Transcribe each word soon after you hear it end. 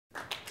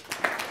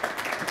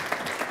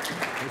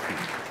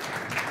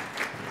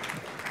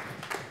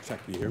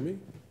check. Do you hear me?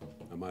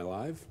 Am I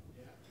live?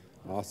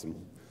 Awesome.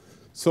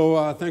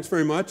 So thanks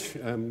very much.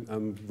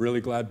 I'm really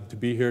glad to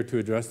be here to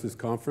address this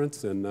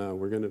conference, and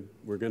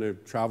we're gonna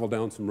travel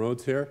down some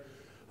roads here.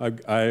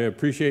 I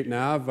appreciate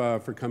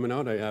Nav for coming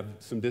out. I have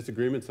some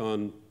disagreements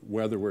on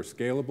whether we're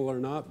scalable or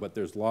not, but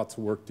there's lots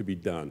of work to be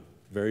done.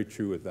 Very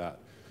true with that.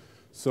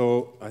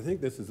 So I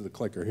think this is the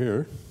clicker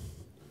here.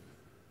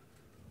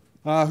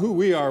 Who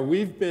we are,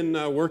 we've been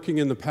working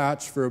in the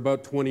patch for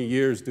about 20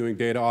 years doing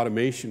data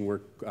automation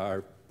work.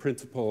 Our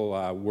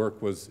principal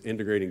work was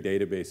integrating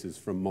databases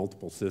from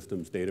multiple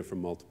systems, data from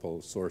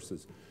multiple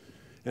sources.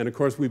 And of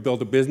course, we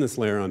built a business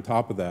layer on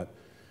top of that.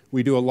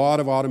 We do a lot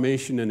of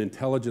automation and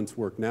intelligence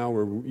work now.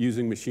 We're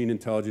using machine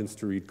intelligence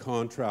to read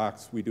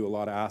contracts. We do a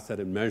lot of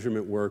asset and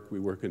measurement work. We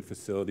work in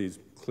facilities,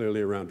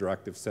 clearly around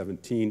Directive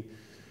 17.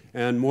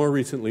 And more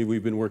recently,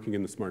 we've been working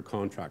in the smart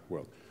contract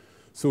world.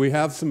 So we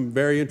have some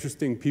very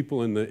interesting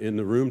people in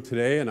the room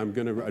today, and I'm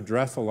going to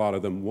address a lot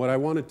of them. What I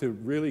wanted to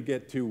really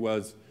get to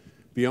was,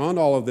 beyond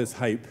all of this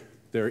hype,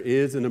 there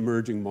is an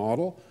emerging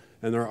model,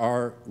 and there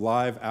are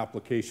live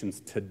applications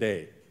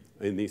today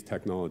in these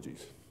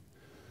technologies.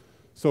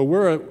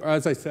 So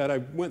as I said, I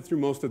went through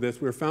most of this.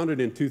 We were founded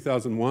in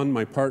 2001.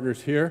 My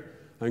partner's here.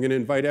 I'm going to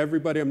invite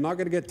everybody. I'm not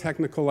going to get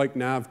technical like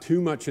Nav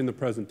too much in the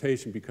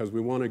presentation because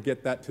we want to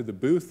get that to the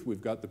booth.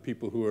 We've got the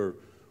people who are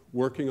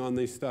working on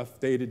this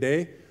stuff day to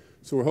day.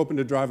 So we're hoping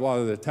to drive a lot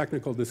of the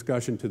technical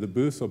discussion to the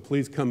booth, so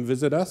please come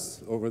visit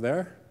us over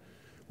there.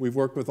 We've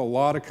worked with a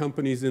lot of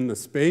companies in the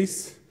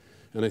space,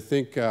 and I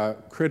think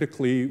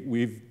critically,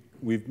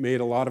 we've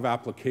made a lot of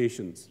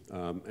applications.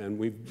 And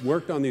we've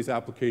worked on these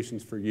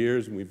applications for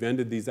years, and we've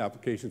vended these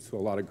applications to a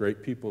lot of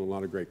great people and a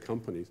lot of great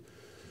companies.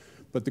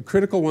 But the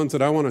critical ones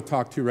that I want to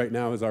talk to right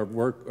now is our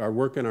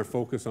work and our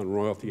focus on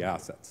royalty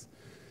assets.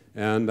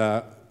 And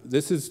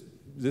this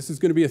is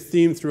going to be a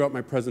theme throughout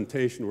my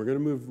presentation. We're going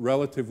to move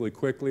relatively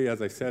quickly.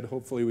 As I said,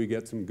 hopefully we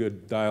get some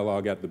good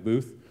dialogue at the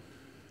booth.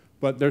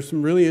 But there's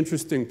some really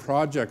interesting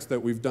projects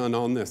that we've done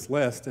on this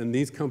list, and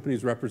these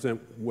companies represent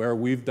where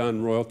we've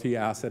done royalty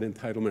asset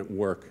entitlement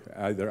work,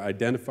 either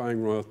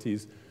identifying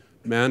royalties,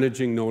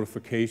 managing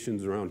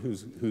notifications around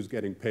who's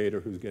getting paid or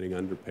who's getting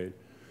underpaid.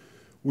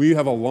 We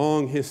have a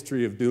long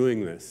history of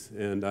doing this,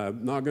 and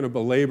I'm not going to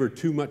belabor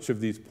too much of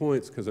these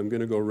points because I'm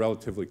going to go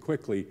relatively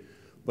quickly.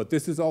 But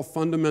this is all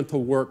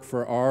fundamental work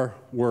for our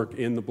work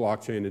in the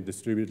blockchain and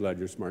distributed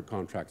ledger smart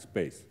contract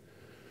space.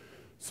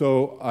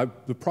 So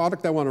the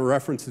product I want to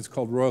reference is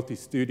called Royalty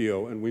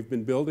Studio, and we've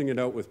been building it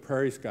out with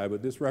Prairie Sky,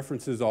 but this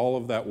references all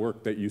of that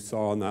work that you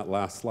saw on that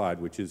last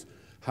slide, which is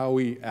how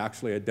we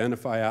actually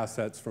identify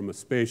assets from a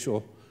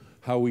spatial,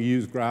 how we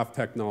use graph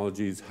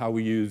technologies, how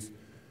we use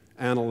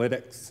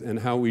analytics, and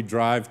how we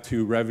drive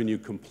to revenue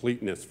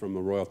completeness from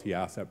a royalty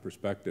asset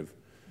perspective.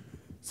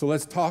 So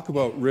let's talk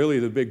about really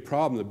the big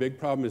problem. The big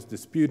problem is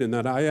dispute, and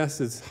that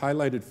IS is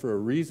highlighted for a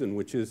reason,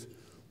 which is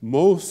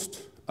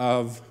most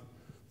of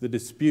the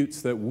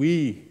disputes that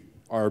we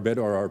arbit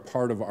or are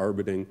part of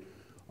arbiting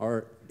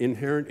are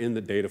inherent in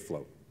the data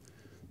flow.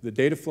 The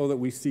data flow that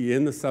we see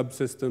in the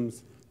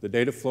subsystems, the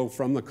data flow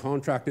from the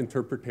contract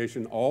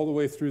interpretation all the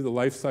way through the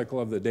life cycle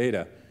of the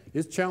data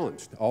is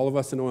challenged. All of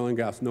us in oil and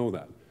gas know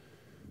that.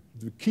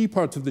 The key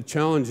parts of the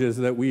challenge is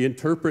that we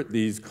interpret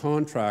these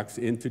contracts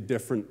into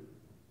different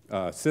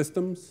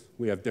systems.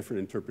 We have different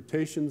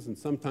interpretations, and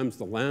sometimes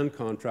the land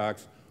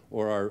contracts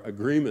or our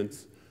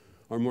agreements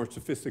are more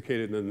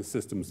sophisticated than the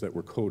systems that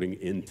we're coding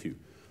into.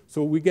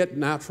 So we get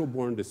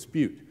natural-born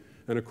dispute.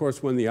 And of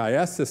course, when the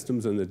IS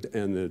systems and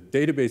the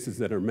databases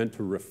that are meant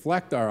to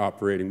reflect our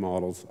operating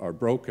models are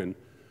broken,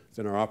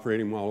 then our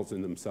operating models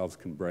in themselves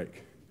can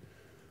break.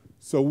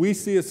 So we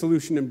see a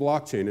solution in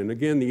blockchain, and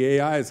again, the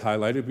AI is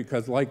highlighted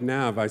because, like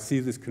Nav, I see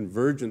this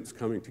convergence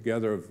coming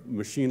together of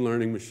machine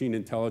learning, machine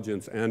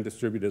intelligence, and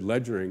distributed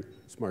ledgering,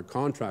 smart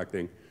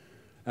contracting,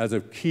 as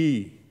a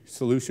key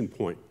solution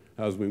point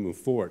as we move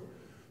forward.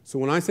 So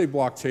when I say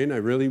blockchain, I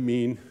really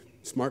mean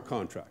smart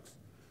contracts.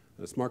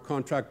 A smart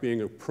contract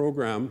being a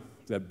program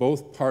that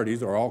both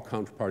parties, or all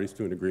counterparties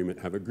to an agreement,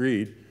 have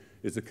agreed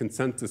is a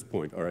consensus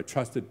point, or a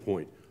trusted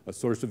point, a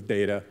source of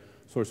data,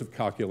 source of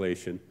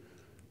calculation,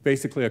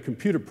 basically a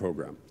computer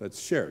program that's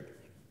shared.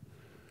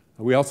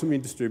 We also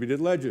mean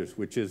distributed ledgers,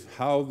 which is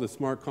how the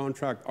smart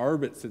contract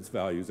arbits its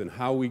values and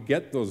how we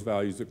get those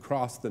values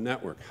across the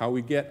network, how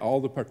we get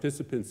all the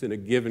participants in a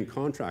given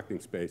contracting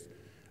space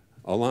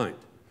aligned.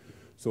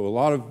 So a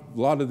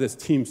lot of this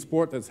team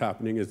sport that's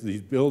happening is the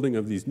building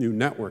of these new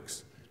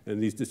networks,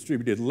 and these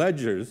distributed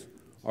ledgers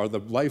are the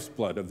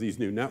lifeblood of these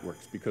new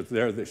networks because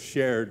they're the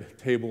shared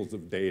tables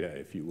of data,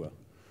 if you will.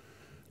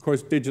 Of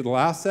course, digital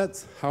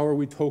assets, how are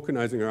we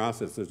tokenizing our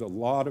assets? There's a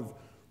lot of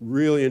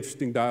really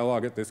interesting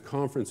dialogue at this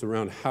conference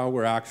around how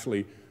we're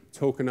actually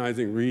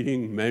tokenizing,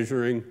 reading,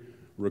 measuring,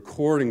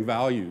 recording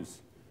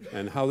values,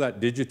 and how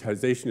that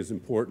digitization is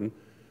important.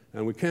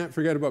 And we can't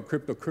forget about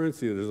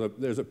cryptocurrency.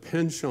 There's a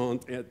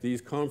penchant at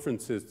these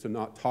conferences to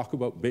not talk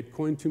about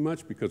Bitcoin too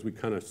much because we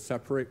kind of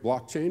separate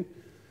blockchain.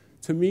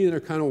 To me,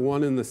 they're kind of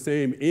one and the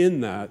same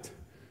in that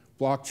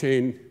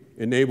blockchain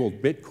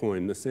enabled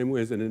Bitcoin the same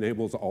way as it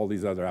enables all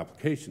these other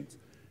applications.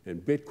 And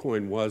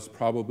Bitcoin was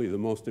probably the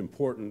most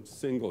important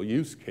single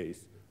use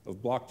case of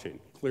blockchain,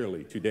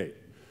 clearly, to date.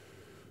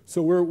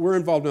 So we're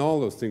involved in all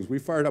those things. We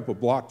fired up a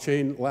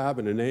blockchain lab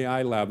and an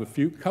AI lab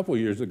a couple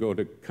years ago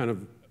to kind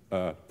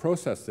of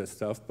process this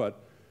stuff,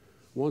 but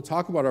I want to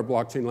talk about our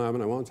blockchain lab,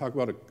 and I want to talk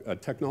about a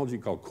technology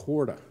called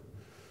Corda.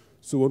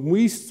 So when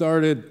we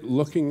started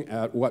looking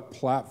at what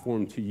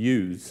platform to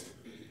use,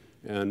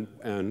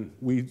 and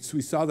we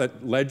saw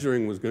that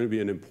ledgering was going to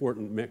be an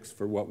important mix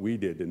for what we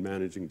did in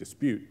managing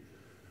dispute,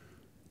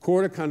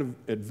 Corda kind of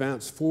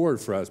advanced forward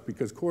for us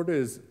because Corda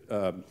is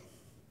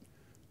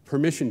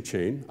permission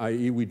chain,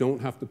 i.e. we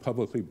don't have to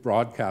publicly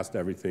broadcast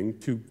everything.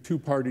 Two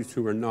parties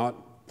who are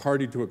not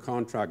party to a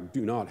contract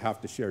do not have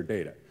to share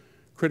data.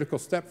 Critical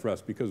step for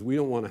us because we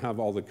don't want to have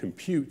all the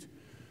compute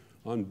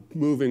on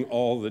moving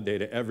all the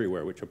data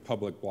everywhere, which a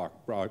public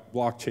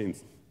blockchain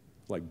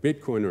like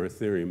Bitcoin or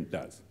Ethereum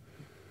does.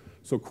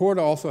 So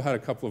Corda also had a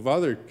couple of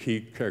other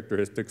key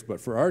characteristics, but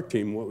for our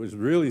team, what was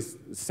really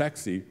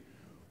sexy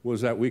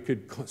was that we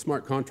could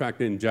smart contract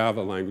in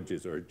Java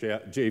languages or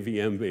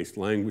JVM-based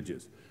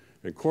languages.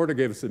 And Corda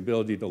gave us the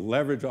ability to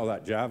leverage all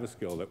that Java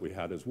skill that we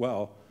had as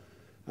well.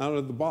 Out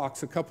of the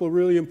box, a couple of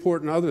really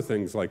important other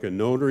things like a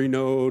notary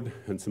node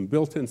and some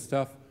built-in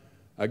stuff.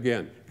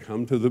 Again,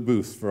 come to the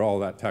booth for all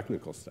that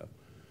technical stuff.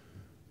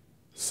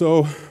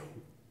 So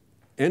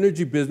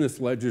energy business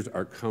ledgers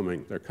are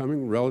coming. They're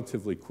coming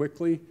relatively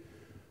quickly.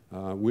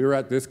 We were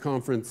at this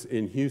conference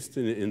in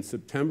Houston in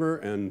September,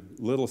 and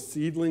little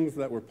seedlings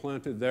that were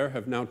planted there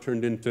have now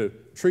turned into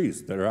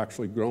trees that are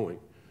actually growing.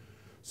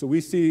 So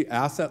we see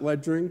asset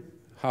ledgering,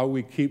 how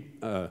we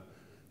keep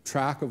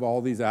track of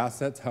all these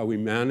assets, how we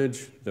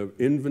manage the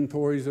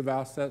inventories of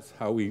assets,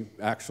 how we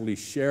actually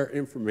share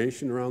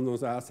information around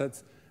those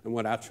assets, and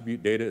what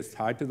attribute data is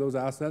tied to those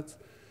assets.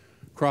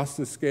 Across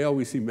the scale,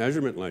 we see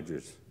measurement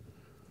ledgers.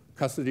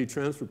 Custody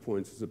transfer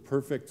points is a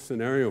perfect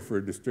scenario for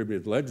a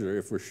distributed ledger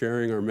if we're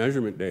sharing our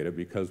measurement data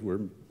because we're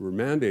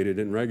mandated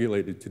and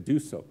regulated to do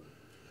so.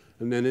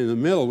 And then in the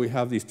middle, we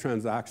have these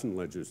transaction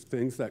ledgers,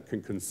 things that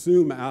can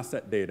consume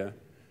asset data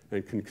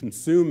and can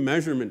consume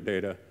measurement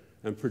data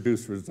and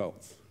produce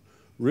results.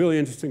 Really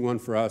interesting one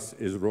for us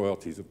is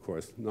royalties, of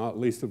course, not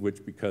least of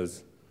which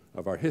because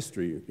of our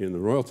history in the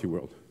royalty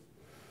world.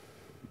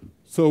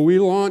 So we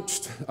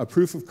launched a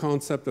proof of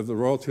concept of the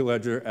royalty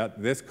ledger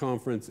at this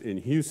conference in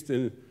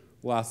Houston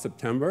last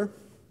September,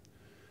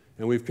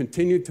 and we've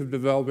continued to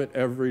develop it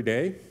every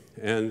day.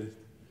 And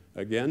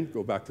again,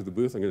 go back to the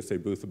booth. I'm going to say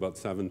booth about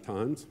 7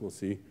 times. We'll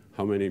see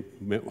how many,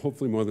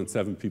 hopefully more than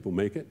 7 people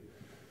make it.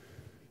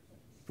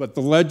 But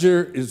the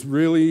ledger is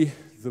really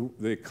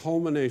the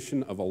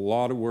culmination of a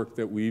lot of work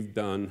that we've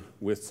done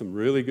with some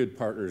really good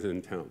partners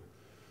in town.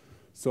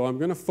 So I'm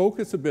going to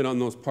focus a bit on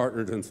those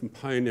partners and some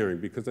pioneering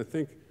because I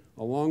think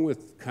along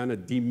with kind of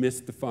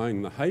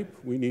demystifying the hype,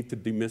 we need to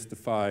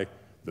demystify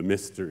the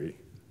mystery.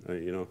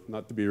 You know,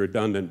 not to be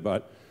redundant,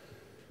 but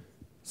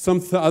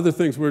some other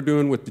things we're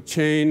doing with the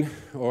chain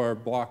or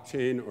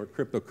blockchain or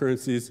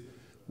cryptocurrencies,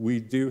 we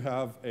do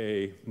have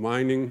a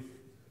mining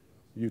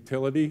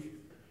utility.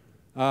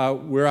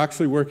 We're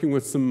actually working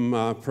with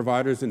some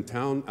providers in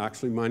town,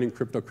 actually mining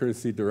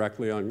cryptocurrency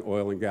directly on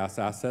oil and gas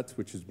assets,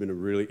 which has been a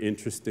really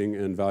interesting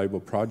and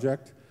valuable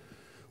project.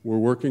 We're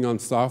working on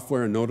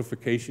software and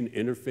notification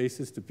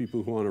interfaces to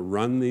people who want to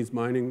run these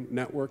mining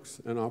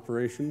networks and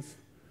operations.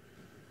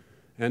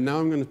 And now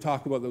I'm going to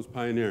talk about those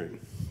pioneering.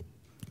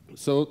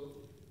 So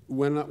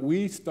when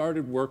we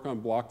started work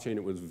on blockchain,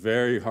 it was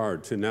very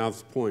hard to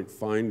Nav's point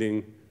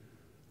finding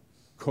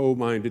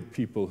co-minded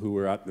people who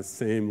were at the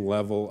same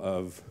level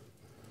of,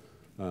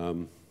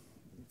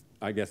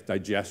 I guess,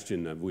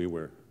 digestion that we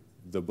were.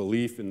 The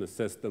belief in the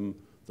system,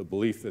 the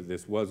belief that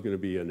this was going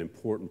to be an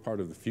important part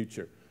of the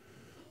future.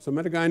 So I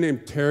met a guy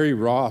named Terry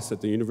Ross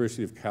at the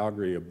University of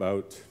Calgary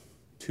about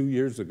 2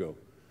 years ago.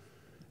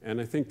 And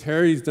I think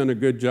Terry's done a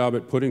good job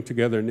at putting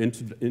together an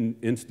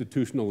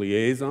institutional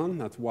liaison.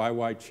 That's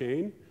YY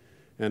Chain.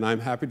 And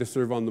I'm happy to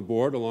serve on the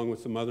board along with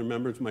some other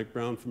members. Mike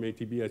Brown from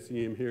ATB, I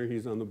see him here.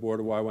 He's on the board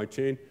of YY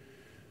Chain.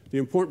 The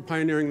important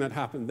pioneering that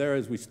happened there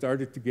is we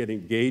started to get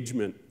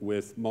engagement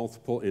with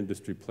multiple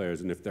industry players.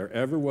 And if there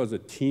ever was a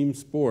team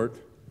sport,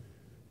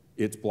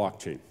 it's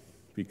blockchain.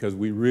 Because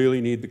we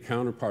really need the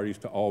counterparties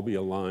to all be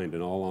aligned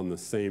and all on the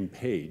same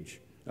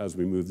page as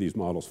we move these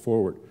models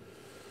forward.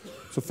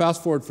 So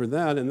fast forward for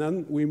that, and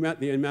then we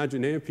met the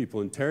Imaginea people,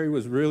 and Terry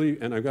was really,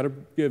 and I've got to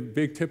give a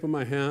big tip of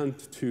my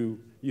hand to,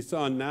 you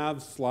saw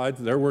Nav's slides,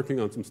 they're working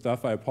on some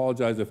stuff. I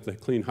apologize if the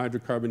clean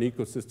hydrocarbon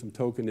ecosystem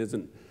token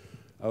isn't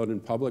out in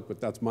public, but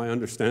that's my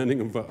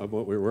understanding of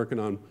what we're working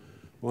on.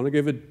 I want to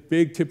give a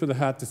big tip of the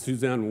hat to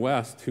Suzanne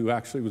West, who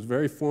actually was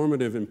very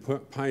formative in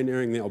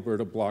pioneering the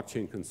Alberta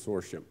Blockchain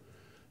Consortium.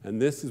 And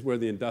this is where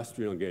the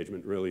industrial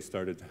engagement really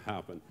started to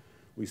happen.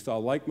 We saw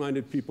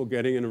like-minded people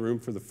getting in a room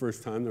for the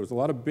first time. There was a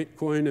lot of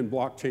Bitcoin and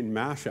blockchain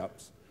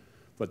mashups,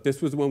 but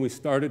this was when we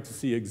started to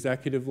see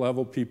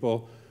executive-level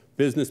people,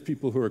 business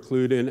people who are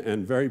clued in,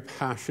 and very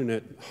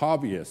passionate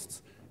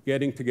hobbyists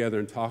getting together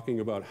and talking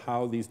about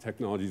how these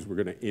technologies were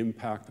going to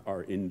impact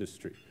our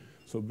industry.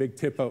 So big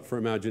tip out for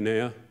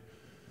Imaginea.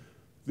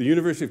 The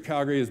University of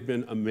Calgary has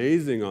been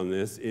amazing on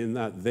this in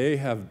that they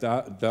have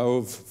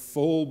dove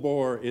full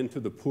bore into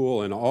the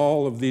pool, and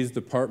all of these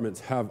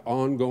departments have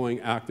ongoing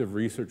active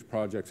research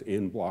projects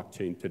in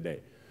blockchain today.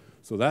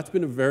 So that's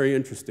been very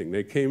interesting.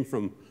 They came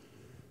from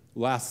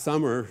last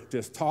summer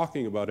just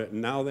talking about it,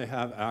 and now they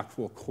have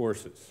actual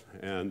courses,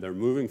 and they're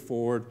moving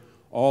forward.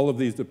 All of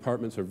these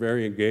departments are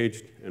very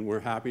engaged, and we're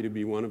happy to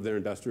be one of their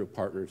industrial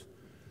partners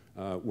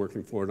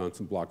working forward on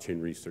some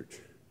blockchain research.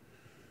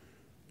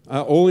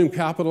 Oleum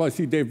Capital, I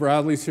see Dave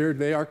Bradley's here.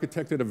 They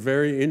architected a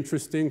very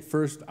interesting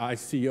first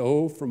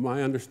ICO, from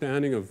my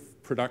understanding,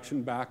 of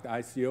production-backed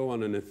ICO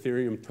on an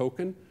Ethereum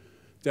token.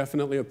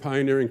 Definitely a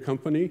pioneering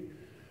company,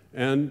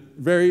 and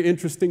very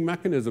interesting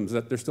mechanisms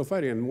that they're still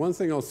fighting. And one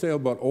thing I'll say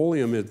about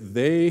Oleum is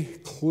they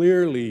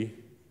clearly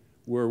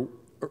were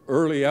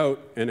early out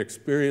and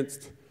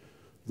experienced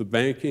the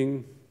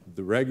banking,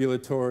 the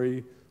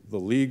regulatory, the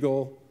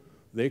legal.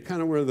 They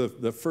kind of were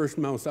the first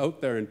mouse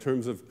out there in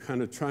terms of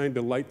kind of trying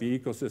to light the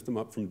ecosystem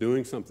up from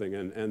doing something,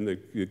 and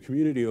the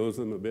community owes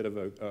them a bit of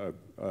a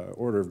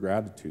order of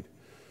gratitude.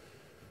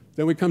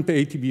 Then we come to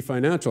ATB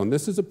Financial, and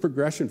this is a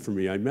progression for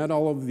me. I met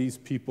all of these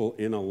people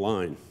in a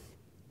line.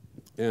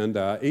 And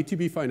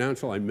ATB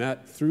Financial I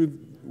met through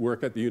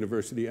work at the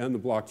university and the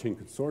blockchain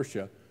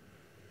consortia,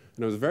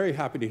 and I was very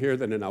happy to hear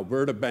that an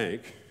Alberta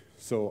bank,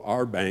 so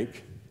our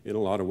bank in a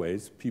lot of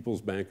ways,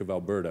 People's Bank of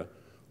Alberta,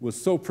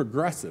 was so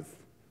progressive,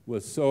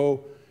 was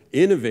so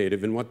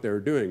innovative in what they were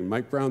doing.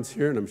 Mike Brown's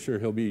here, and I'm sure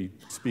he'll be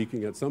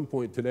speaking at some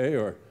point today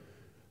or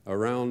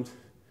around.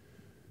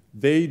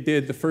 They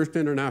did the first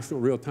international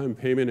real-time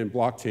payment in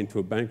blockchain to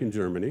a bank in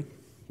Germany,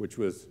 which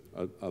was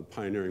a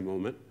pioneering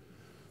moment.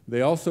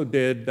 They also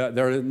did,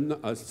 they're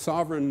a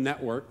sovereign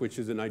network, which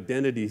is an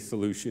identity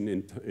solution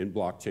in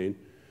blockchain,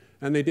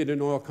 and they did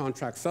an oil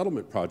contract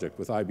settlement project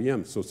with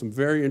IBM, so some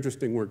very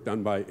interesting work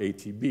done by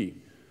ATB.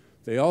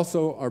 They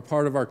also are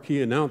part of our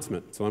key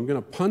announcement. So I'm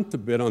going to punt a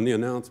bit on the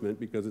announcement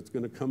because it's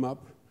going to come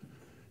up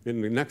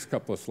in the next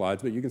couple of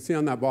slides. But you can see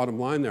on that bottom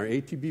line there,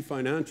 ATB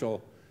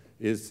Financial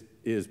is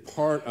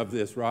part of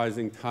this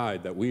rising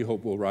tide that we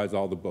hope will rise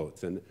all the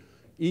boats. And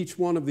each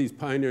one of these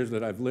pioneers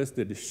that I've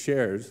listed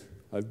shares,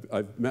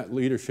 I've met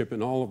leadership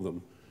in all of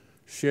them,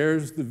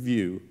 shares the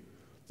view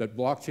that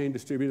blockchain,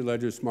 distributed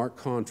ledger, smart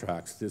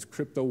contracts, this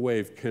crypto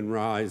wave can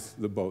rise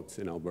the boats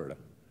in Alberta.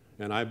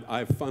 And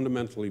I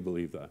fundamentally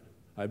believe that.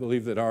 I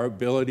believe that our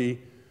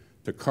ability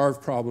to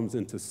carve problems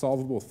into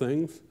solvable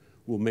things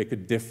will make a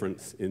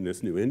difference in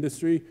this new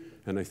industry,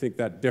 and I think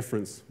that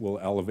difference will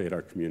elevate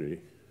our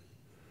community.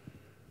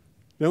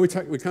 Then we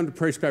come to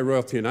Prairie Sky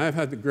Royalty, and I've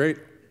had the great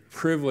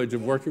privilege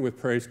of working with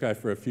Prairie Sky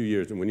for a few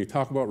years, and when you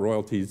talk about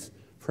royalties,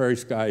 Prairie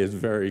Sky is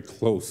very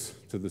close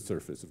to the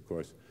surface, of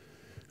course.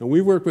 And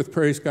we've worked with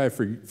Prairie Sky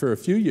for a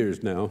few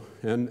years now,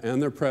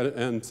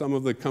 and some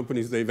of the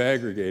companies they've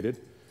aggregated.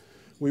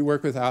 We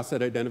work with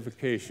asset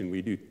identification.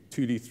 We do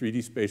 2D,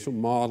 3D spatial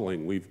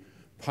modeling. We've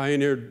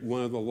pioneered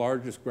one of the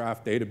largest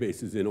graph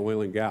databases in oil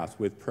and gas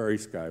with Prairie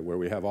Sky, where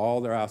we have all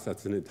their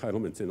assets and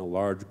entitlements in a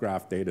large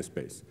graph data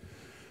space.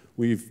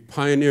 We've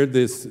pioneered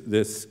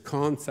this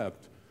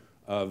concept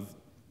of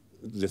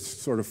this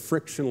sort of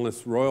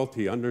frictionless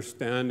royalty,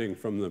 understanding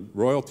from the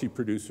royalty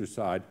producer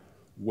side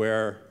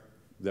where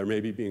they're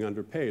maybe being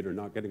underpaid or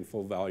not getting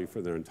full value for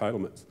their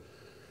entitlements.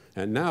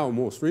 And now,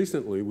 most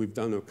recently, we've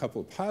done a couple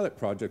of pilot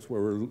projects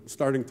where we're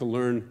starting to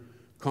learn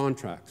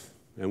contracts.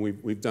 And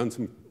we've done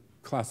some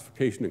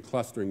classification and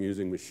clustering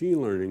using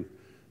machine learning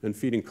and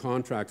feeding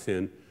contracts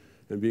in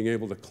and being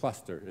able to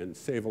cluster and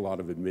save a lot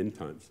of admin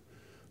times.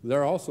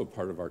 They're also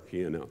part of our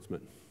key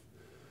announcement.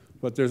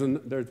 But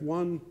there's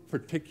one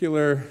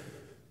particular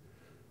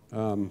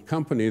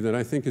company that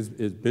I think has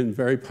been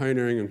very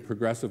pioneering and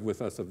progressive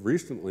with us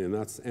recently, and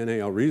that's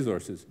NAL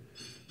Resources.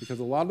 Because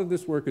a lot of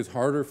this work is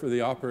harder for the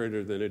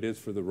operator than it is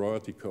for the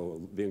royalty co.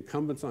 The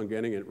incumbents on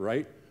getting it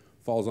right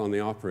falls on the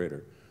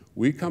operator.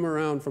 We come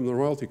around from the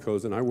royalty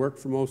cos, and I work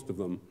for most of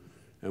them,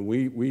 and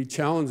we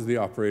challenge the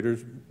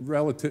operators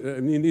relative.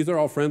 I mean, these are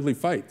all friendly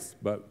fights,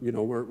 but you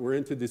know, we're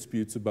into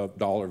disputes about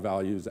dollar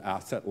values,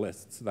 asset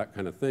lists, that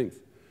kind of thing.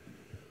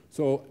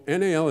 So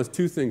NAL is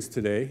two things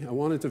today. I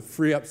wanted to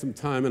free up some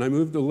time, and I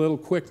moved a little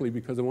quickly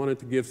because I wanted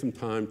to give some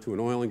time to an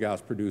oil and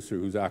gas producer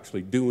who's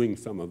actually doing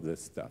some of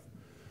this stuff.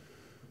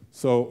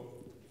 So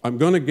I'm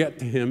going to get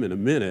to him in a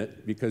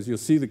minute because you'll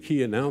see the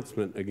key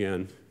announcement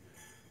again.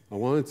 I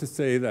wanted to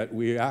say that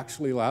we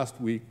actually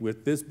last week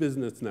with this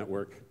business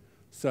network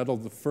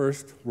settled the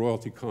first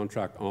royalty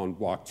contract on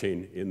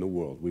blockchain in the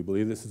world. We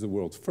believe this is the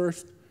world's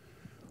first.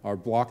 Our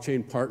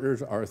blockchain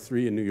partners,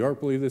 R3 in New York,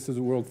 believe this is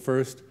a world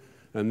first,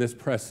 and this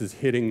press is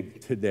hitting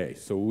today.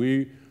 So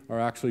we are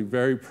actually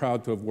very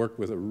proud to have worked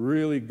with a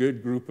really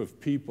good group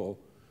of people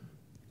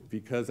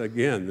because,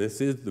 again,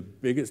 this is the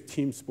biggest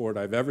team sport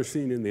I've ever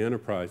seen in the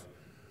enterprise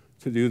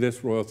to do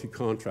this royalty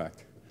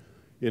contract.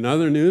 In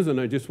other news,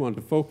 and I just wanted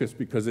to focus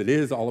because it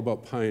is all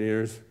about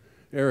pioneers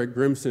Eric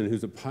Grimson,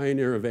 who's a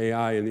pioneer of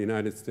AI in the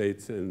United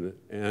States and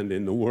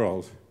in the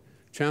world,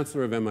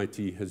 Chancellor of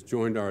MIT, has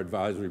joined our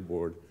advisory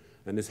board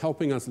and is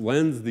helping us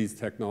lens these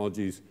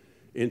technologies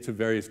into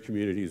various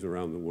communities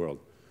around the world.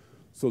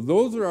 So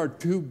those are our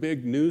two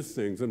big news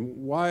things, and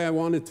why I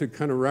wanted to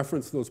kind of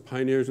reference those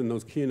pioneers and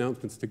those key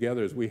announcements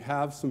together is we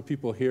have some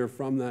people here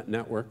from that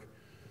network.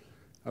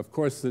 Of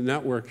course,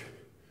 the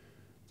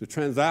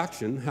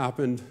transaction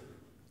happened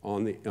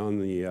on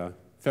the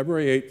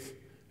February 8th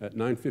at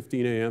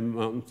 9:15 a.m.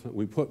 Mountain.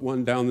 We put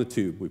one down the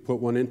tube. We put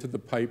one into the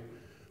pipe.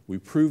 We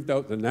proved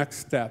out the next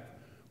step,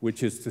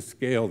 which is to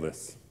scale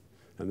this.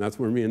 And that's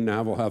where me and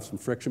Nav will have some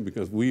friction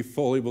because we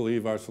fully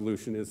believe our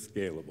solution is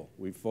scalable.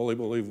 We fully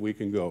believe we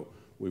can go.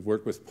 We've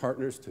worked with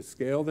partners to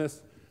scale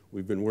this.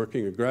 We've been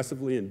working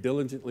aggressively and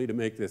diligently to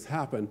make this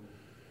happen.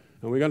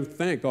 And we got to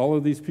thank all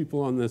of these people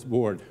on this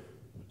board.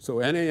 So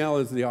NAL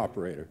is the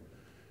operator.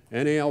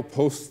 NAL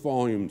posts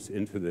volumes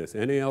into this.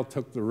 NAL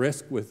took the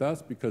risk with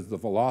us because the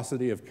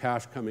velocity of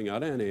cash coming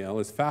out of NAL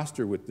is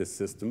faster with this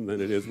system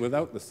than it is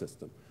without the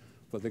system.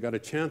 But they got a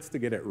chance to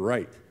get it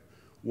right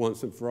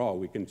once and for all.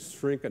 We can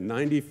shrink a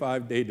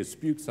 95-day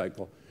dispute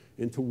cycle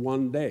into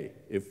 1 day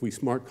if we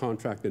smart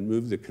contract and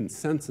move the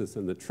consensus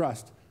and the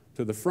trust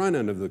to the front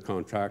end of the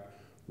contract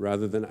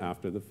rather than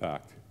after the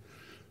fact.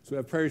 So we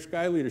have Prairie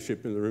Sky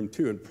leadership in the room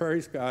too, and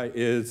Prairie Sky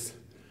is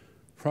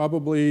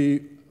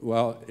probably,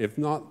 well, if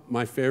not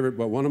my favorite,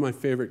 but one of my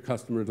favorite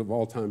customers of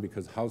all time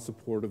because how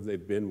supportive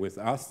they've been with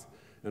us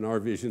and our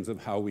visions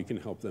of how we can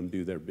help them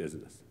do their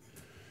business.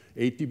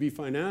 ATB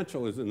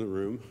Financial is in the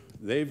room.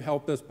 They've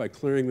helped us by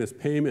clearing this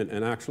payment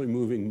and actually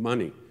moving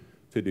money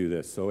to do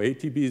this. So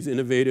ATB's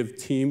innovative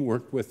team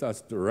worked with us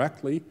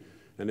directly,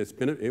 and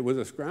it was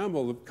a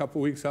scramble a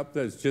couple weeks up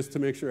there just to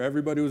make sure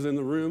everybody was in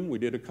the room. We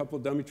did a couple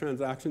dummy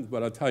transactions,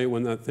 but I'll tell you,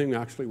 when that thing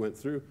actually went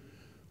through,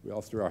 we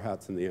all threw our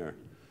hats in the air.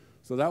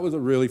 So that was a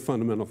really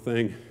fundamental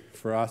thing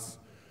for us.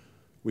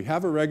 We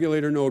have a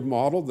regulator node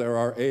model. There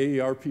are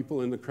AER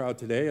people in the crowd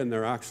today, and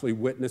they're actually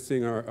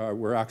witnessing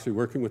we're actually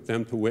working with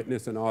them to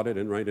witness and audit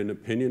and write an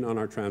opinion on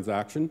our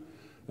transaction,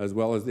 as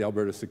well as the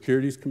Alberta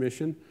Securities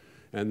Commission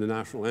and the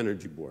National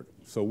Energy Board.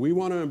 So we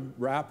want to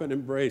wrap and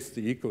embrace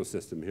the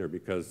ecosystem here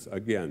because,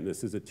 again,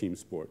 this is a team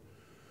sport.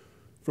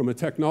 From a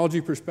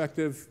technology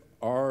perspective,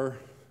 our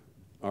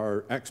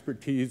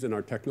expertise and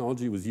our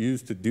technology was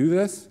used to do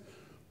this,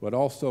 but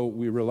also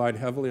we relied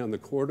heavily on the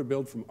core to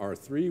build from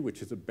R3,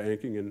 which is a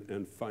banking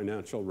and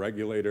financial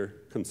regulator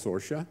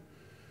consortia.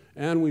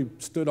 And we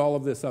stood all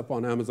of this up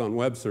on Amazon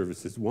Web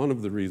Services. One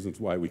of the reasons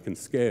why we can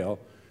scale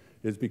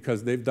is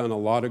because they've done a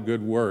lot of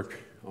good work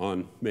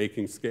on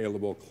making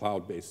scalable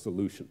cloud-based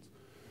solutions.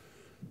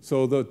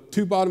 So the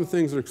two bottom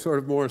things are sort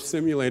of more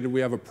simulated.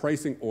 We have a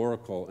pricing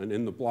oracle, and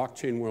in the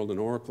blockchain world, an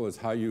oracle is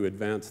how you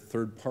advance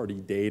third-party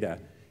data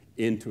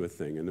into a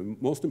thing. And the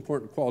most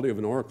important quality of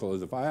an oracle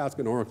is if I ask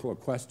an oracle a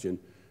question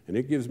and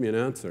it gives me an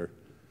answer,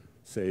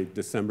 say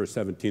December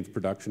 17th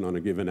production on a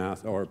given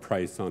or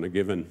price on a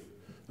given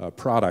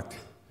product,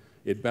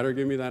 it better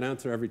give me that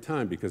answer every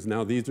time because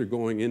now these are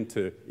going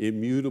into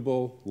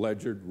immutable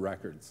ledgered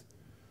records.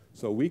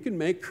 So we can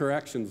make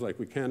corrections like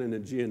we can in a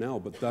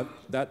GNL, but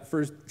that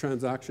first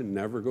transaction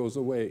never goes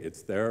away.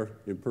 It's there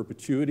in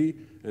perpetuity,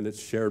 and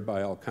it's shared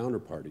by all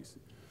counterparties.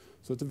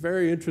 So it's a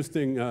very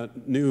interesting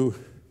new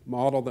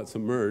model that's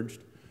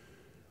emerged.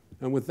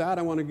 And with that,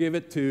 I want to give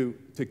it to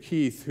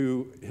Keith,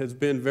 who has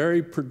been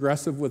very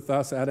progressive with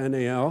us at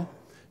NAL.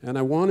 And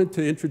I wanted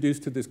to introduce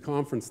to this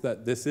conference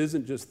that this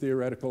isn't just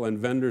theoretical and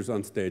vendors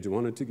on stage. I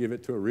wanted to give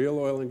it to a real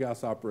oil and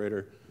gas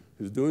operator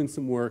who's doing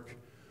some work.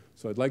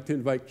 So I'd like to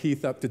invite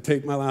Keith up to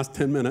take my last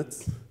 10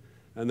 minutes,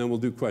 and then we'll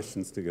do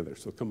questions together.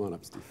 So come on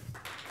up, Steve.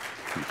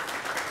 Keith.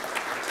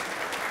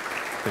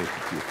 Thank you,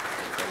 Keith.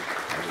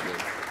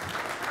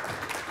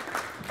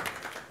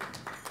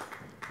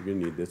 You're going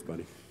to need this,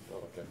 buddy. Oh,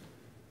 okay.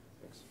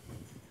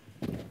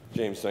 Thanks.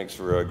 James, thanks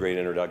for a great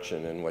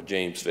introduction. And what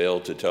James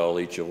failed to tell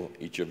each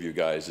of you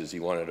guys is he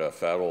wanted a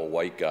fat old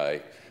white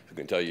guy who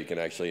can tell you can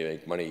actually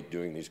make money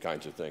doing these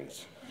kinds of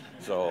things.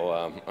 So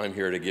I'm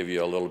here to give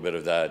you a little bit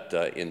of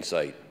that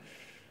insight.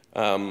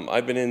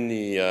 I've been in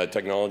the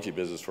technology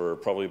business for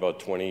probably about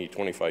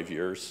 25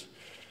 years,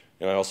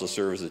 and I also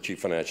serve as the Chief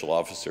Financial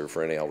Officer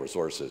for NAL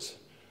Resources.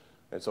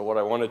 And so what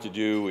I wanted to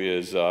do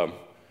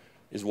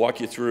is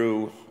walk you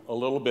through a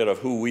little bit of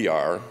who we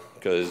are,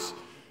 because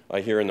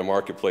I hear in the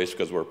marketplace,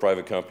 because we're a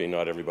private company,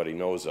 not everybody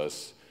knows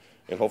us,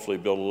 and hopefully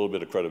build a little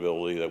bit of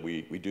credibility that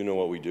we do know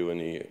what we do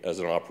as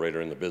an operator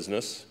in the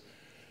business.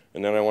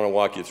 And then I want to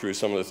walk you through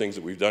some of the things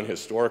that we've done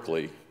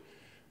historically,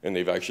 and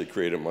they've actually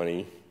created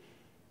money.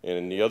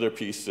 And the other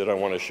piece that I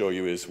want to show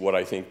you is what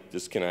I think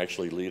this can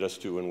actually lead us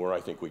to and where I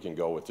think we can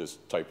go with this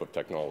type of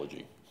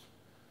technology.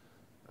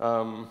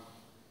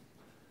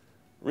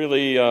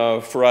 Really,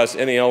 for us,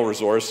 NAL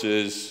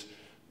Resources,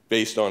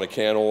 based on a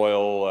can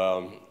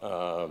oil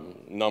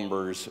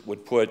numbers,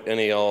 would put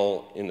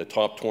NAL in the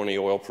top 20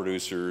 oil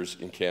producers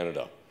in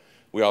Canada.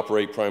 We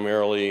operate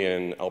primarily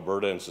in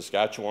Alberta and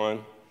Saskatchewan.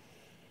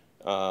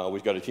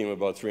 We've got a team of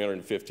about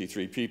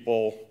 353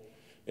 people.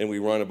 and we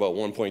run about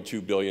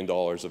 $1.2 billion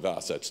of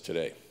assets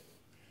today.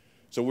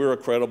 So we're a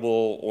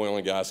credible oil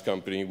and gas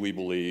company, we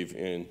believe,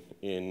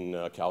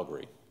 in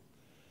Calgary.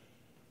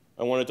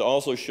 I wanted to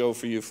also show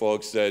for you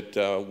folks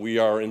that we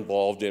are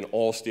involved in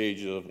all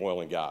stages of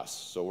oil and gas.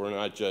 So we're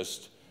not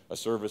just a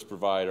service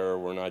provider,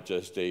 we're not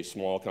just a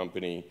small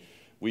company.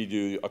 We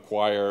do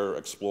acquire,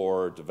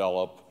 explore,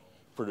 develop,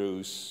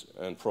 produce,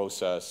 and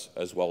process,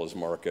 as well as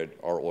market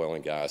our oil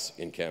and gas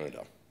in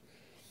Canada.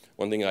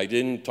 One thing I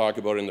didn't talk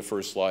about in the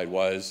first slide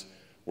was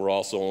we're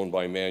also owned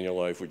by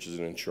Manulife, which is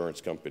an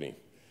insurance company.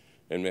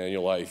 And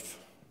Manulife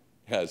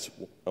has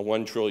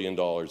 $1 trillion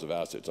of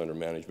assets under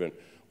management.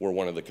 We're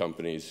one of the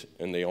companies,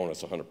 and they own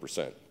us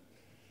 100%.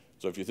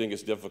 So if you think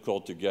it's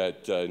difficult to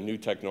get new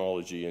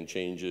technology and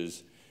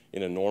changes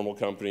in a normal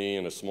company,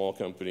 in a small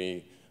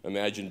company,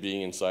 imagine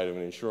being inside of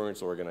an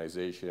insurance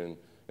organization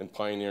and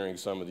pioneering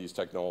some of these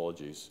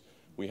technologies.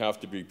 We have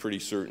to be pretty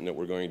certain that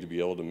we're going to be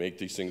able to make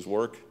these things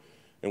work,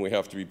 and we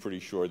have to be pretty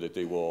sure that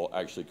they will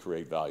actually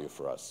create value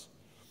for us.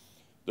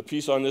 The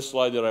piece on this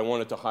slide that I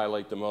wanted to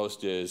highlight the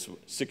most is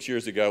 6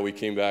 years ago we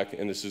came back,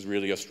 and this is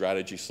really a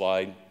strategy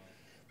slide.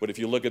 But if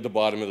you look at the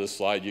bottom of the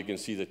slide, you can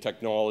see that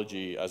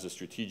technology as a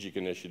strategic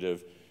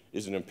initiative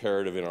is an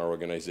imperative in our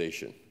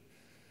organization.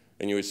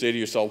 And you would say to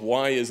yourself,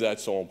 why is that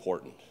so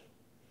important?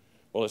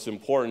 Well, it's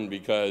important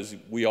because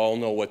we all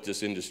know what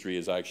this industry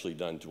has actually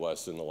done to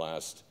us in the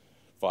last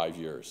 5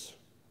 years.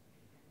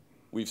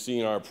 We've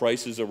seen our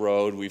prices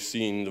erode, we've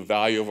seen the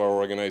value of our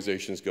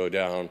organizations go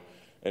down,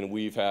 and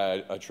we've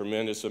had a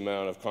tremendous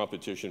amount of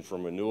competition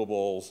from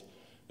renewables,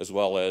 as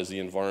well as the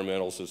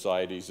environmental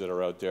societies that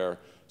are out there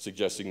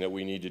suggesting that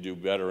we need to do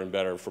better and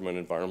better from an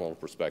environmental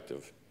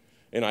perspective.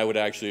 And I would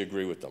actually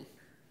agree with them.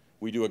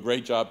 We do a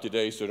great job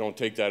today, so don't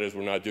take that as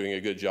we're not doing a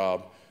good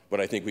job,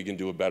 but I think we can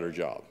do a better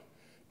job.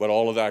 But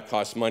all of that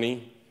costs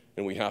money,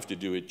 and we have to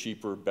do it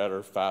cheaper,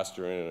 better,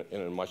 faster, and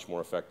in a much more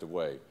effective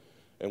way.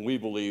 And we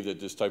believe that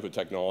this type of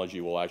technology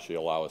will actually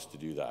allow us to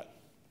do that.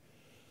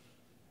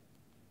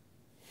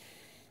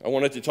 I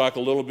wanted to talk a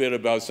little bit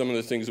about some of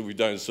the things that we've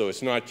done. So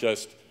it's not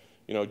just,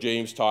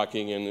 James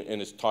talking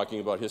and is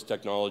talking about his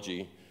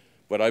technology,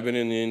 but I've been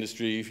in the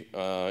industry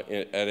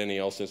at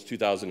NAL since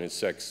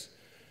 2006.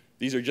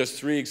 These are just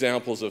 3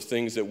 examples of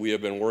things that we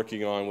have been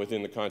working on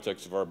within the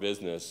context of our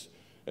business,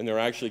 and they're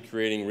actually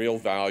creating real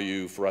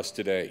value for us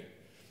today.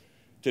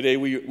 Today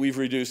we've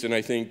reduced, and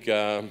I think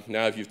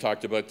now if you've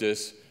talked about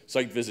this,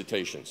 site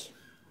visitations.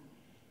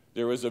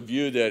 There was a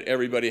view that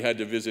everybody had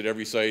to visit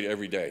every site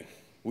every day.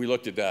 We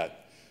looked at that.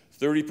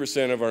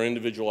 30% of our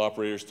individual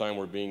operators' time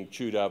were being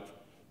chewed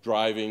up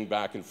driving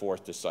back and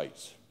forth to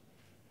sites.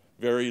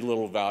 Very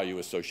little value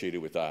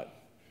associated with that.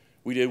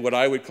 We did what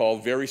I would call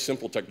very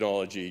simple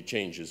technology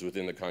changes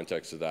within the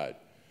context of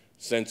that.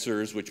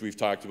 Sensors, which we've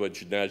talked about,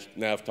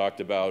 Nav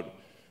talked about,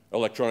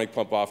 electronic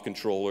pump-off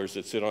controllers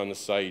that sit on the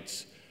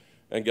sites,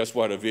 and guess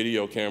what? A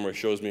video camera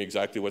shows me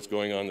exactly what's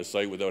going on the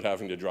site without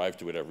having to drive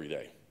to it every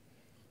day.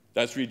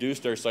 That's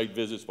reduced our site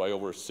visits by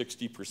over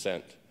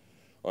 60%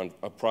 on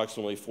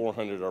approximately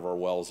 400 of our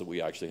wells that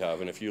we actually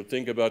have. And if you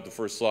think about the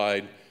first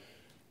slide,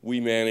 we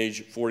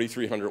manage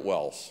 4,300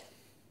 wells.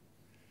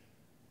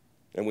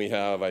 And we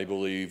have, I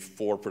believe,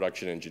 4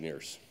 production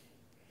engineers.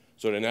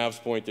 So to Nav's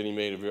point that he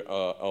made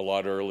a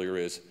lot earlier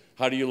is,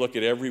 how do you look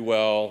at every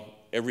well,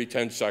 every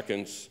 10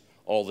 seconds,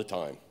 all the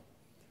time?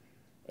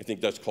 I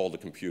think that's called a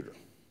computer.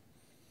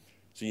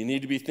 So you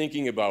need to be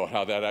thinking about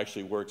how that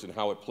actually works and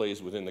how it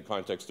plays within the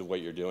context of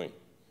what you're doing.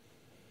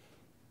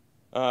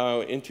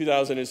 In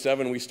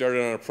 2007, we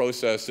started on a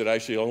process that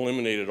actually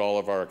eliminated all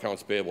of our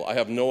accounts payable. I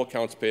have no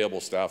accounts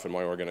payable staff in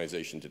my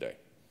organization today.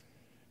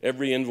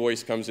 Every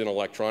invoice comes in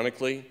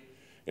electronically,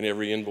 and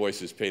every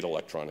invoice is paid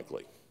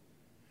electronically.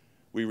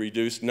 We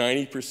reduced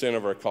 90%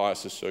 of our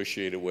costs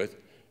associated with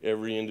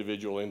every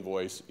individual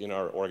invoice in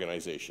our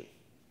organization,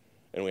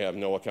 and we have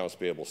no accounts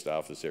payable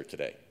staff that's there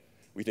today.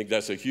 We think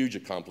that's a huge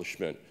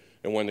accomplishment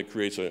and one that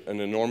creates an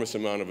enormous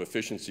amount of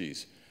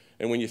efficiencies.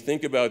 And when you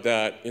think about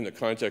that in the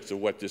context of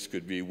what this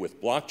could be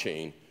with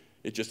blockchain,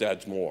 it just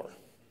adds more.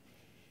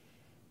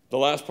 The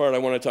last part I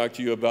want to talk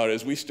to you about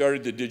is we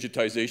started the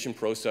digitization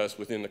process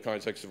within the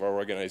context of our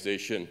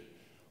organization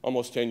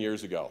almost 10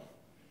 years ago.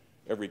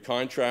 Every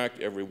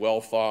contract, every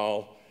well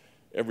file,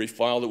 every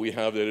file that we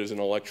have that is an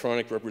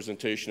electronic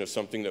representation of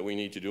something that we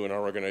need to do in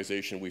our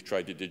organization, we've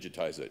tried to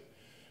digitize it.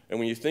 And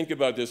when you think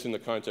about this in the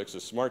context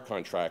of smart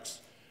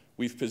contracts,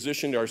 we've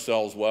positioned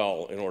ourselves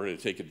well in order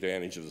to take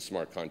advantage of the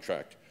smart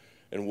contract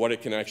and what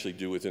it can actually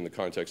do within the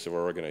context of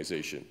our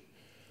organization.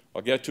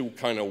 I'll get to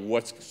kind of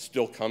what's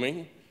still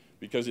coming,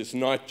 because it's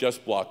not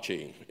just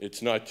blockchain.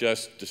 It's not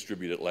just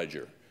distributed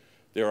ledger.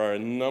 There are a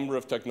number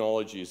of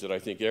technologies that I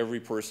think every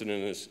person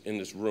in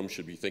this room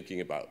should be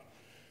thinking about,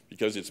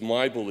 because it's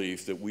my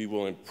belief that we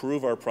will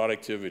improve our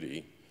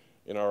productivity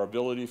and our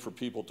ability for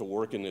people to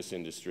work in this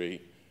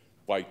industry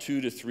by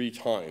 2 to 3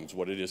 times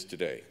what it is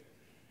today.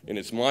 And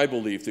it's my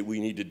belief that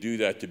we need to do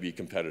that to be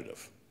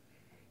competitive,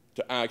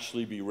 to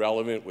actually be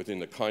relevant within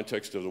the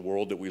context of the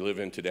world that we live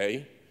in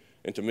today,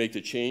 and to make the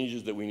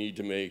changes that we need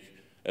to make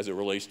as it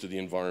relates to the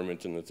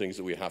environment and the things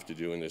that we have to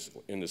do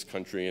in this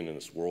country and in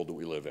this world that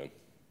we live in.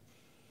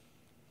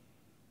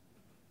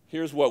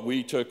 Here's what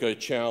we took a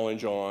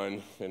challenge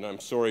on, and I'm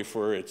sorry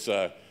for its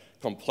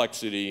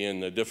complexity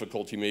and the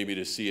difficulty maybe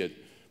to see it,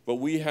 but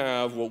we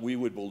have what we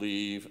would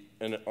believe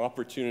an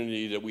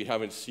opportunity that we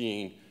haven't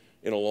seen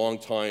in a long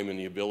time in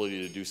the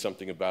ability to do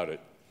something about it.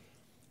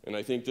 And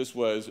I think this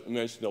was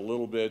mentioned a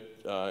little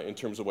bit in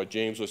terms of what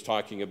James was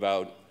talking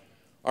about.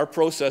 Our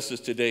processes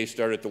today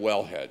start at the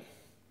wellhead.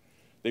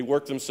 They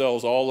work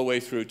themselves all the way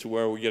through to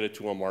where we get it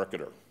to a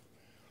marketer.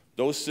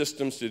 Those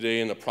systems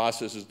today and the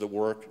processes that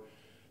work,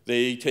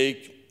 they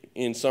take,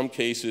 in some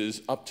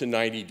cases, up to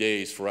 90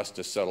 days for us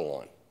to settle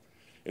on.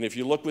 And if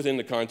you look within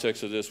the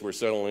context of this, we're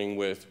settling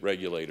with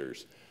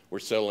regulators, we're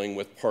settling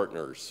with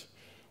partners,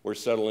 we're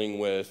settling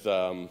with,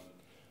 through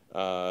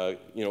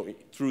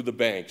the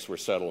banks, we're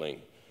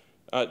settling.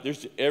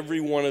 Every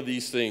one of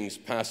these things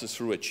passes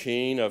through a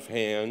chain of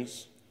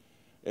hands,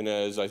 and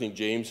as I think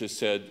James has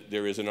said,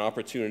 there is an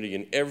opportunity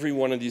in every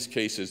one of these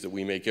cases that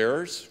we make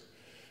errors,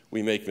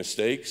 we make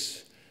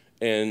mistakes,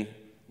 and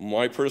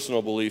my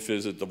personal belief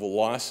is that the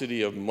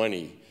velocity of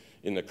money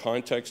in the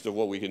context of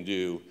what we can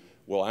do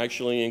will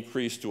actually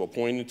increase to a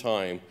point in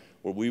time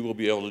where we will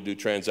be able to do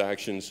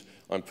transactions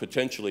on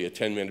potentially a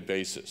 10-minute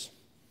basis.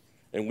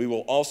 And we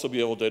will also be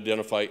able to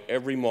identify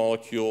every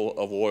molecule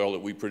of oil that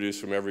we produce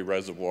from every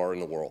reservoir in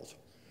the world.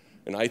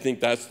 And I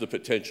think that's the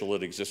potential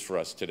that exists for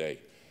us today.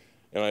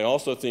 And I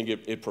also think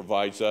it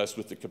provides us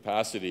with the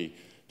capacity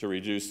to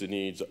reduce the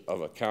needs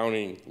of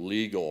accounting,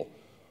 legal,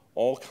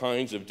 all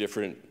kinds of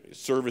different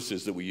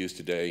services that we use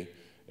today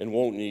and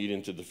won't need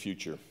into the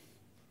future.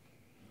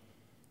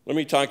 Let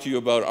me talk to you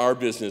about our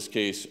business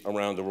case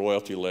around the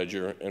royalty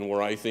ledger and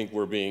where I think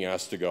we're being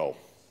asked to go.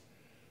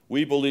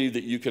 We believe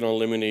that you can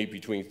eliminate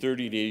between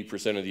 30 to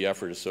 80% of the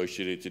effort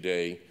associated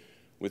today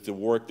with the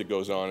work that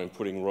goes on in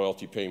putting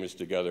royalty payments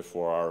together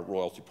for our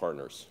royalty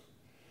partners.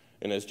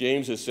 And as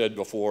James has said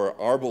before,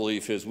 our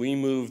belief is we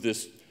move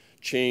this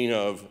chain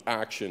of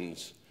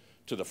actions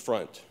to the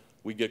front.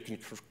 We get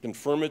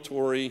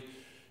confirmatory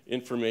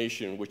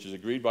information, which is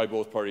agreed by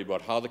both parties,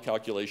 about how the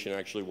calculation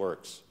actually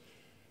works.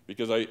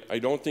 Because I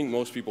don't think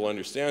most people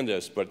understand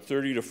this, but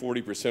 30 to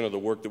 40% of the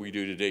work that we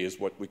do today is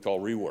what we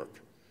call rework,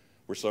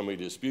 where somebody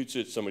disputes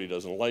it, somebody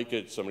doesn't like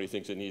it, somebody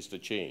thinks it needs to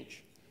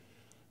change.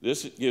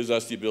 This gives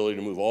us the ability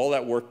to move all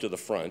that work to the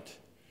front,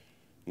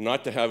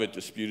 not to have it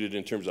disputed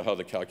in terms of how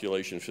the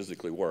calculation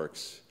physically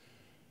works.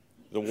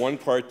 The one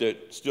part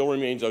that still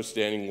remains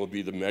outstanding will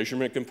be the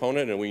measurement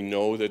component, and we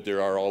know that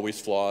there are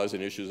always flaws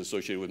and issues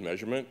associated with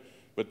measurement,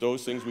 but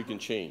those things we can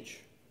change.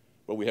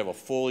 But we have a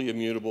fully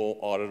immutable,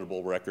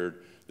 auditable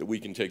record that we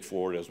can take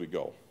forward as we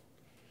go.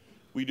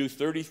 We do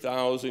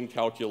 30,000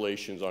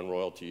 calculations on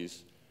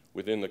royalties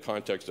within the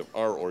context of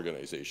our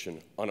organization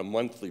on a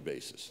monthly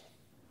basis.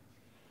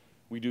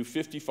 We do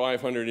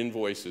 5,500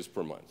 invoices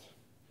per month.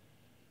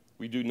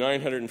 We do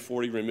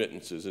 940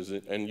 remittances,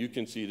 and you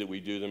can see that we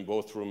do them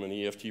both from an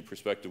EFT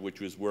perspective,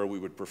 which is where we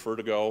would prefer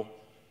to go.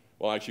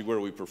 Well, actually, where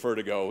we prefer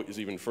to go is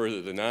even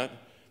further than that,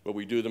 but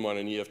we do them on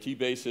an EFT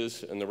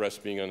basis, and the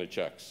rest being on the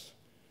checks.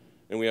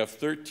 And we have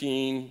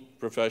 13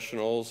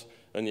 professionals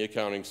on the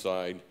accounting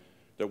side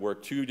that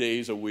work 2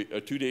 days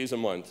a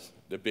month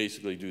that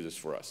basically do this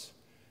for us.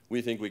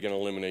 We think we can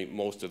eliminate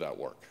most of that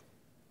work.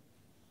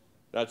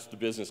 That's the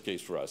business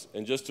case for us.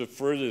 And just to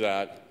further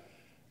that,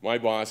 my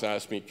boss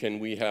asked me, can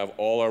we have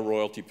all our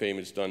royalty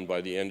payments done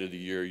by the end of the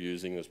year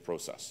using this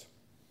process?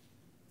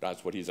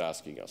 That's what he's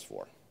asking us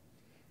for.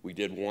 We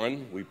did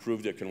one. We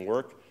proved it can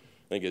work.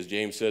 I think, as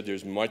James said,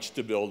 there's much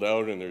to build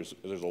out, and there's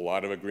a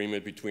lot of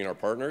agreement between our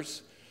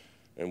partners,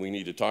 and we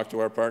need to talk to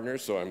our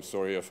partners, so I'm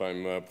sorry if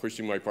I'm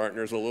pushing my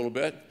partners a little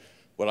bit,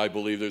 but I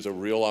believe there's a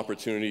real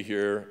opportunity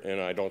here, and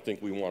I don't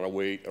think we want to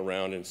wait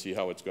around and see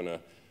how it's going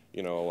to,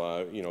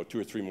 2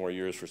 or 3 more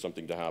years for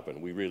something to happen.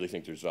 We really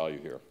think there's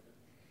value here.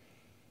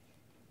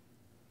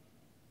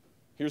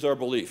 Here's our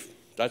belief.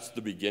 That's the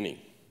beginning.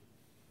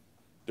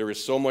 There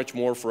is so much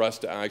more for us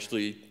to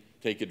actually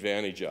take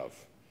advantage of.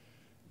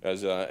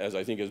 As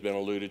I think has been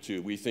alluded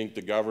to, we think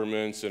the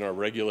governments and our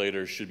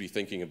regulators should be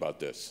thinking about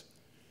this.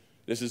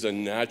 This is a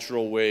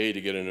natural way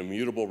to get an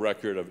immutable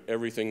record of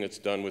everything that's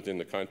done within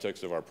the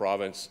context of our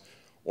province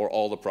or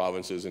all the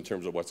provinces in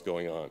terms of what's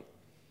going on.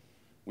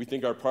 We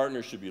think our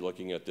partners should be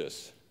looking at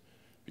this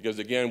because,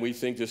 again, we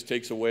think this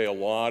takes away a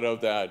lot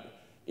of that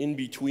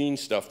in-between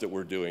stuff that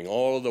we're doing,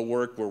 all of the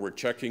work where we're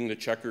checking the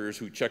checkers,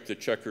 who check the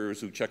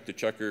checkers, who check the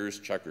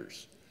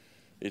checkers.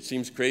 It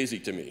seems crazy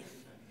to me.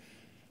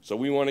 So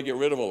we want to get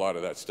rid of a lot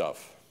of that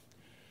stuff.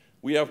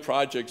 We have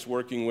projects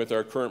working with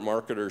our current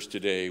marketers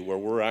today where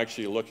we're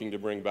actually looking to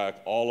bring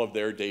back all of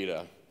their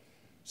data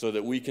so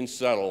that we can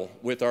settle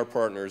with our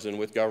partners and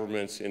with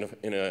governments in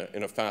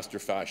a faster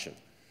fashion.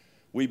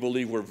 We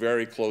believe we're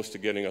very close to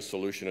getting a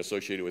solution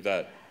associated with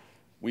that.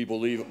 We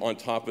believe on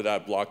top of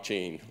that,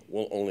 blockchain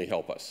will only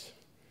help us.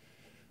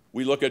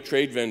 We look at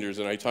trade vendors,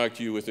 and I talk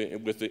to you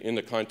in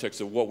the context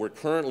of what we're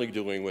currently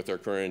doing with our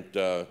current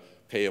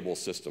payable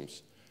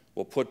systems.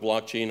 We'll put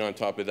blockchain on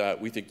top of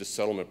that. We think the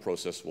settlement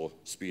process will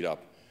speed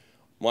up.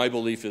 My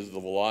belief is the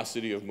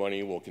velocity of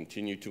money will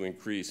continue to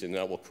increase, and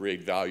that will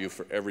create value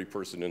for every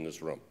person in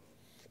this room.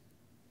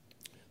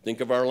 Think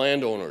of our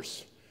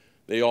landowners.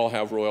 They all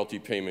have royalty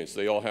payments.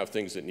 They all have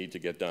things that need to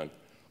get done.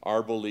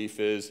 Our belief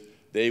is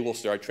they will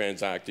start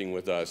transacting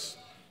with us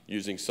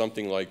using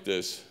something like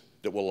this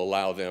that will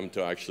allow them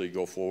to actually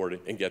go forward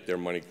and get their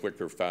money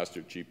quicker,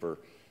 faster, cheaper,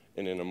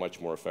 and in a much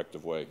more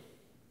effective way.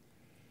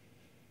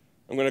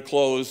 I'm going to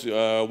close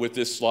with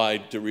this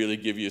slide to really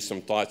give you some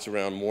thoughts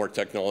around more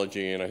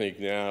technology, and I think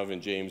Nav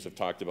and James have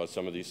talked about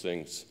some of these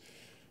things.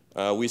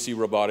 We see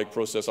robotic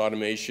process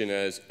automation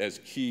as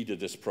key to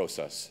this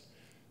process,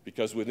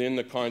 because within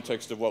the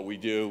context of what we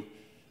do,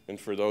 and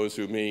for those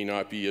who may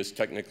not be as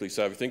technically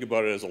savvy, think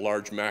about it as a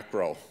large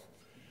macro.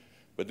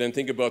 But then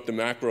think about the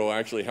macro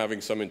actually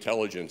having some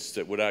intelligence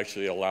that would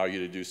actually allow you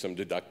to do some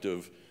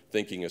deductive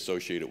thinking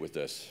associated with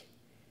this.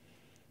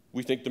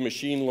 We think the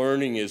machine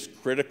learning is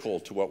critical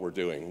to what we're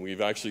doing.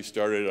 We've actually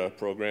started a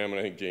program, and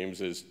I think James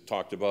has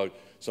talked about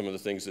some of the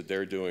things that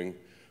they're doing,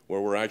 where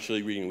we're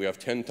actually reading. We have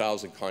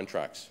 10,000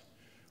 contracts.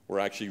 We're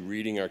actually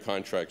reading our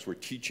contracts. We're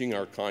teaching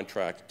our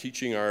contract,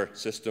 teaching our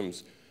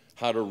systems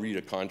how to read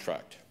a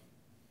contract.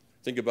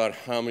 Think about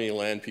how many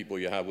land people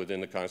you have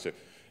within the concept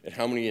and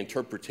how many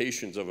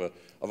interpretations of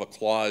a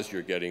clause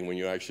you're getting when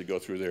you actually go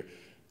through there.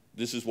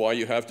 This is why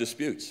you have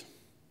disputes.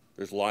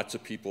 There's lots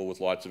of people with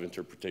lots of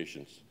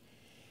interpretations.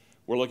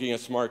 We're looking at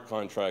smart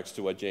contracts,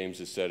 to what James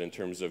has said, in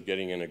terms of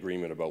getting an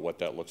agreement about what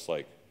that looks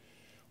like.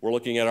 We're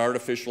looking at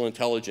artificial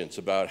intelligence,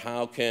 about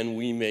how can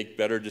we make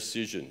better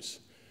decisions.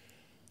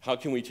 How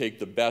can we take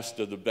the best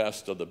of the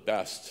best of the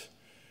best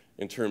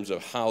in terms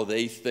of how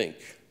they think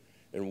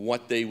and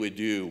what they would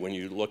do when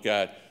you look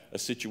at a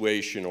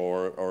situation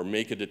or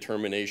make a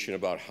determination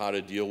about how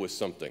to deal with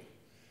something.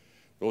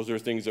 Those are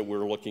things that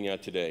we're looking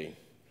at today.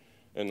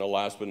 And the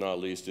last but not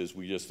least is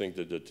we just think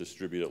that the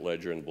distributed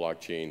ledger and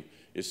blockchain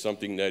is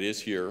something that is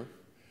here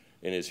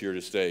and is here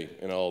to stay.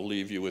 And I'll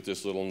leave you with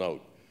this little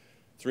note.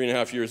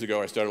 3.5 years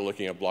ago, I started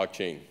looking at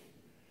blockchain.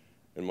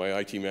 And my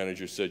IT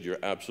manager said, "You're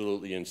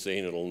absolutely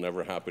insane. It'll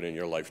never happen in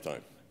your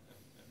lifetime."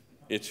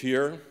 It's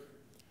here.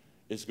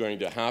 It's going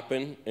to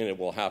happen, and it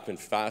will happen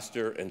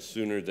faster and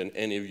sooner than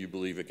any of you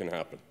believe it can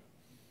happen.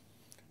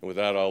 And with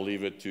that, I'll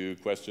leave it to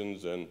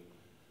questions and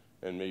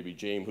maybe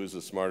James, who's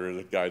a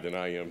smarter guy than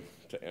I am,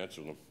 to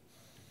answer them.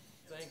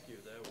 Thank you.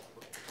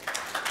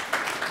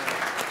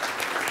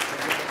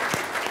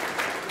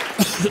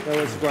 That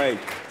was great.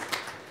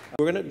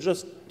 We're going to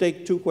just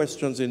take 2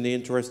 questions in the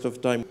interest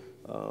of time.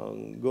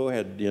 Go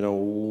ahead.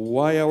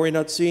 Why are we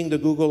not seeing the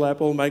Google,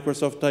 Apple,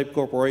 Microsoft-type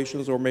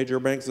corporations or major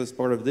banks as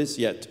part of this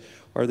yet?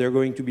 Are there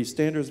going to be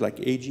standards like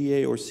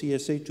AGA or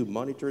CSA to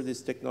monitor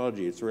this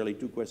technology? It's really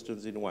 2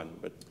 questions in one.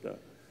 But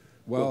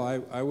well,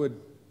 I would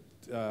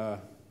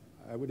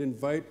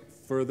invite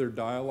further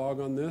dialogue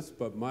on this,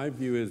 but my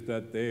view is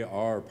that they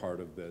are part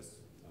of this.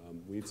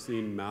 We've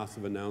seen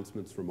massive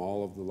announcements from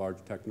all of the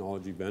large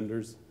technology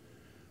vendors.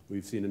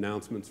 We've seen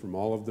announcements from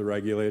all of the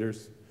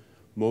regulators.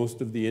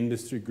 Most of the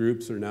industry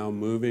groups are now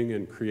moving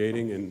and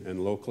creating, and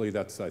locally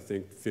that's, I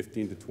think,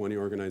 15 to 20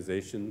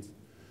 organizations.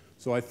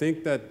 So I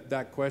think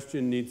that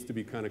question needs to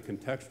be kind of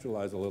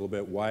contextualized a little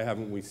bit. Why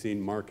haven't we seen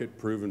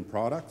market-proven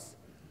products?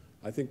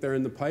 I think they're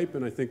in the pipe,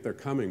 and I think they're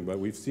coming, but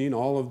we've seen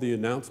all of the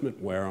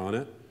announcement wear on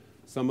it.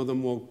 Some of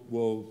them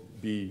will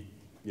be,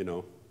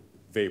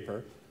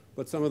 vapor,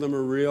 but some of them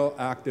are real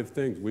active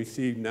things. We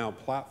see now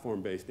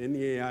platform-based in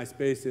the AI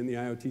space, in the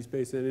IoT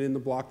space, and in the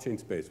blockchain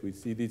space. We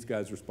see these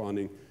guys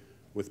responding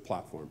with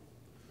platform.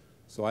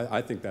 So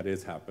I think that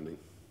is happening.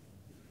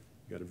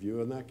 You got a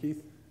view on that,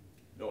 Keith?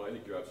 No, I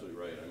think you're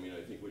absolutely right. I mean,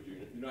 I think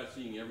you're not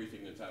seeing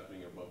everything that's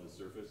happening above the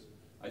surface.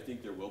 I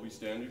think there will be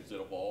standards that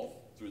evolve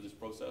through this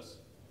process.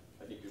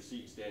 I think you're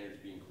seeing standards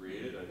being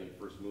created. I think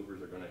first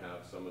movers are going to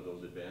have some of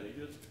those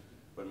advantages.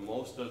 But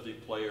most of the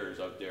players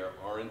out there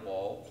are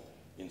involved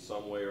in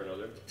some way or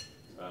another.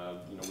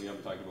 We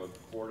haven't talked about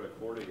Corda.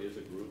 Corda is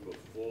a group of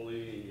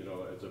fully,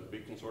 it's a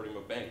big consortium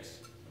of banks.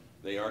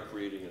 They are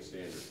creating a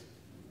standard.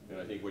 And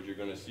I think what you're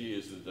going to see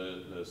is that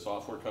the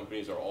software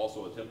companies are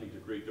also attempting to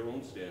create their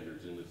own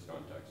standards in this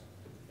context.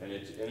 And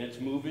it's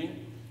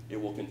moving.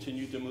 It will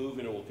continue to move,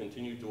 and it will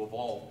continue to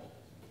evolve.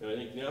 And I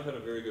think Nav had a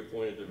very good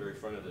point at the very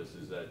front of this,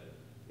 is that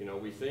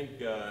we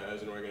think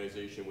as an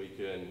organization we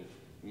can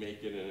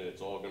make it and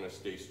it's all going to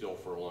stay still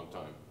for a long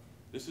time.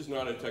 This is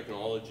not a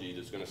technology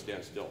that's going to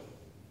stand still.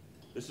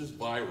 This is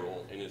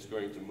viral, and it's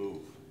going to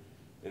move.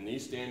 And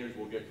these standards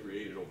will get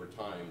created over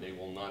time. They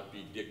will not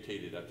be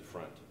dictated at the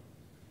front.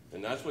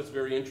 And that's what's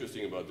very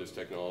interesting about this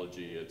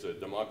technology. It's a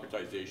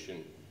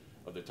democratization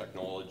of the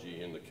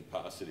technology and the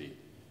capacity.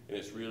 And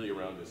it's really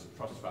around this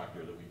trust factor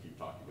that we keep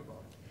talking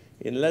about.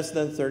 In less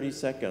than 30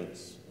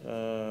 seconds,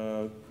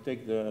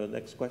 take the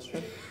next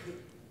question.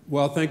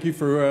 Well, thank you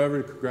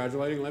for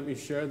congratulating. Let me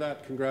share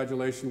that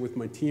congratulation with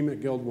my team at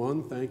Guild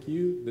One. Thank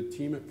you. The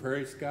team at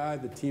Prairie Sky,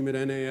 the team at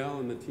NAL,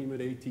 and the team at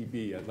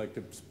ATB. I'd like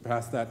to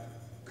pass that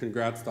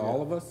congrats to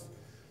all of us.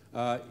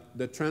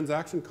 The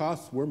transaction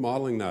costs, we're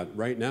modeling that.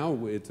 Right now,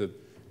 it's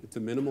a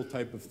minimal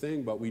type of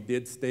thing, but we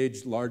did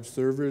stage large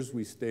servers.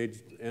 We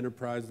staged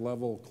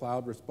enterprise-level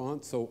cloud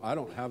response. So I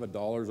don't have a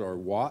dollars or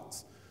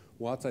watts.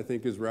 Watts, I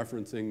think, is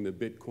referencing the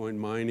Bitcoin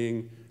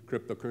mining,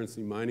 cryptocurrency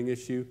mining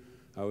issue.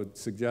 I would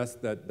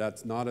suggest that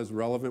that's not as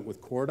relevant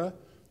with Corda.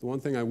 The one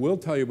thing I will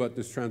tell you about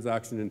this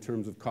transaction in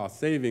terms of cost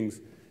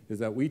savings is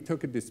that we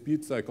took a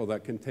dispute cycle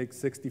that can take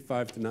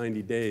 65 to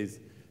 90 days,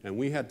 and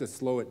we had to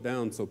slow it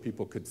down so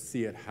people could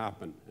see it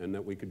happen and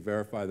that we could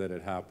verify that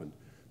it happened.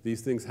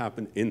 These things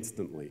happen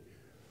instantly,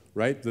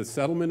 right? The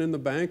settlement in the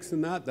banks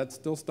and that's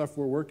still stuff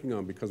we're working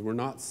on because we're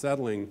not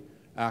settling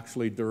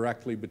actually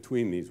directly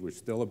between these. We're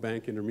still a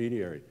bank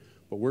intermediary.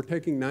 But we're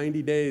taking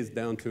 90 days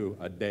down to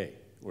a day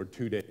or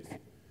 2 days.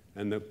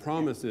 And the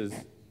promise is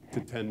to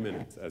 10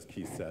 minutes, as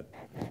Keith said.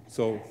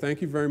 So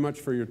thank you very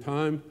much for your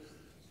time.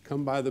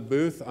 Come by the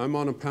booth. I'm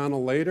on a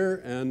panel later,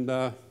 and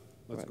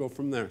let's go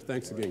from there.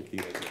 Thanks again,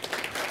 Keith.